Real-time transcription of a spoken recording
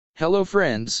Hello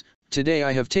friends, today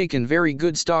I have taken very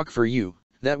good stock for you,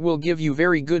 that will give you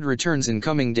very good returns in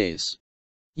coming days.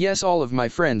 Yes, all of my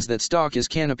friends, that stock is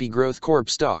Canopy Growth Corp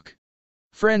stock.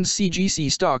 Friends,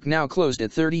 CGC stock now closed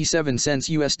at 37 cents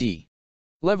USD.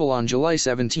 Level on July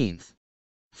 17th.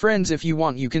 Friends, if you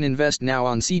want you can invest now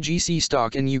on CGC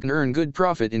stock and you can earn good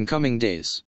profit in coming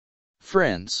days.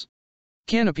 Friends,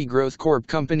 Canopy Growth Corp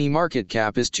company market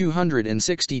cap is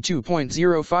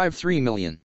 262.053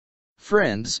 million.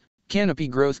 Friends, Canopy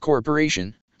Growth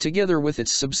Corporation, together with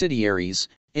its subsidiaries,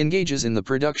 engages in the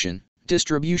production,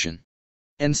 distribution,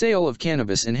 and sale of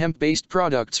cannabis and hemp-based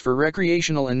products for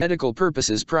recreational and medical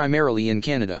purposes primarily in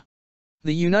Canada,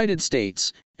 the United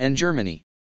States, and Germany.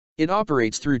 It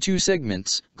operates through two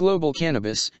segments, global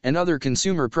cannabis and other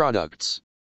consumer products.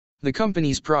 The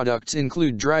company's products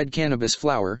include dried cannabis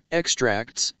flower,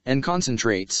 extracts, and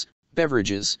concentrates,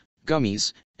 beverages,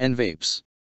 gummies, and vapes.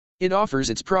 It offers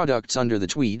its products under the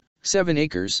Tweed, 7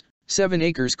 Acres, 7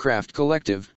 Acres Craft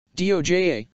Collective,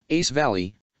 DOJA, Ace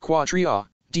Valley, Quatria,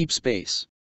 Deep Space,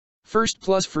 First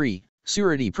Plus Free,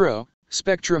 Surety Pro,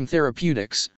 Spectrum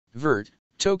Therapeutics, Vert,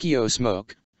 Tokyo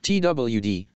Smoke,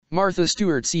 TWD, Martha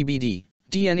Stewart CBD,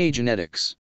 DNA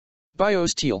Genetics,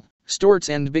 BioSteel, Storts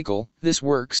and Bickle, This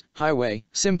Works, Highway,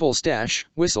 Simple Stash,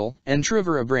 Whistle, and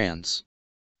Trivera brands.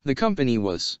 The company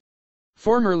was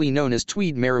formerly known as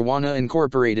Tweed Marijuana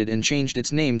Incorporated and changed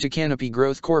its name to Canopy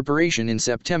Growth Corporation in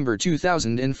September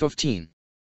 2015.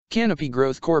 Canopy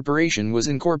Growth Corporation was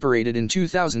incorporated in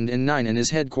 2009 and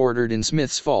is headquartered in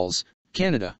Smiths Falls,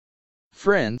 Canada.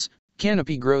 Friends,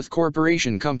 Canopy Growth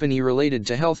Corporation company related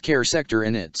to healthcare sector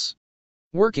and it's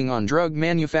working on drug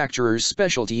manufacturers,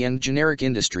 specialty and generic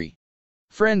industry.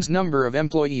 Friends, number of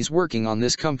employees working on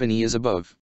this company is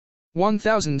above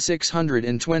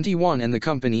 1,621 and the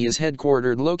company is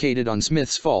headquartered located on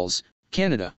Smiths Falls,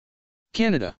 Canada.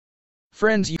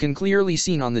 Friends, you can clearly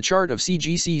seen on the chart of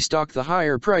CGC stock the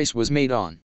higher price was made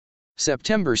on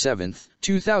September 7,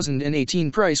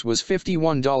 2018 price was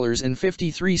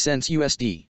 $51.53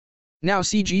 USD. Now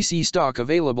CGC stock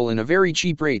available in a very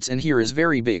cheap rates and here is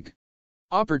very big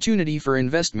opportunity for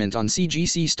investment on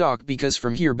CGC stock because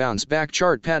from here bounce back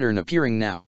chart pattern appearing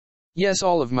now. Yes,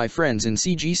 all of my friends, in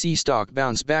CGC stock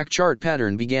bounce back chart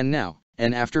pattern began now,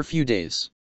 and after few days,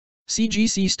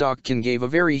 CGC stock can give a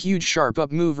very huge sharp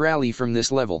up move rally from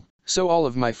this level, so all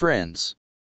of my friends,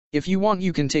 if you want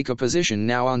you can take a position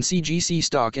now on CGC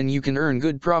stock and you can earn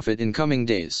good profit in coming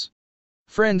days.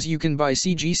 Friends, you can buy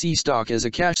CGC stock as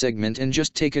a cash segment and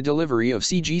just take a delivery of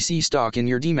CGC stock in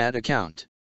your demat account.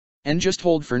 And just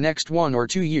hold for next 1 or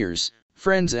 2 years.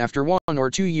 Friends, after 1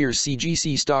 or 2 years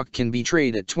CGC stock can be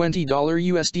traded at $20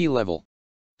 USD level.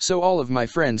 So all of my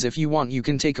friends, if you want you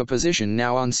can take a position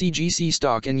now on CGC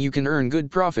stock and you can earn good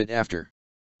profit after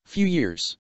few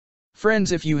years.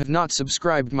 Friends, if you have not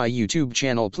subscribed my YouTube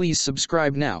channel, please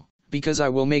subscribe now, because I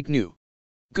will make new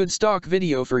good stock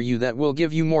video for you that will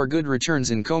give you more good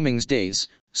returns in coming days,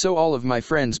 so all of my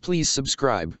friends please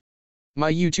subscribe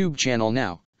my YouTube channel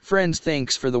now. Friends,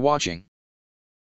 thanks for the watching.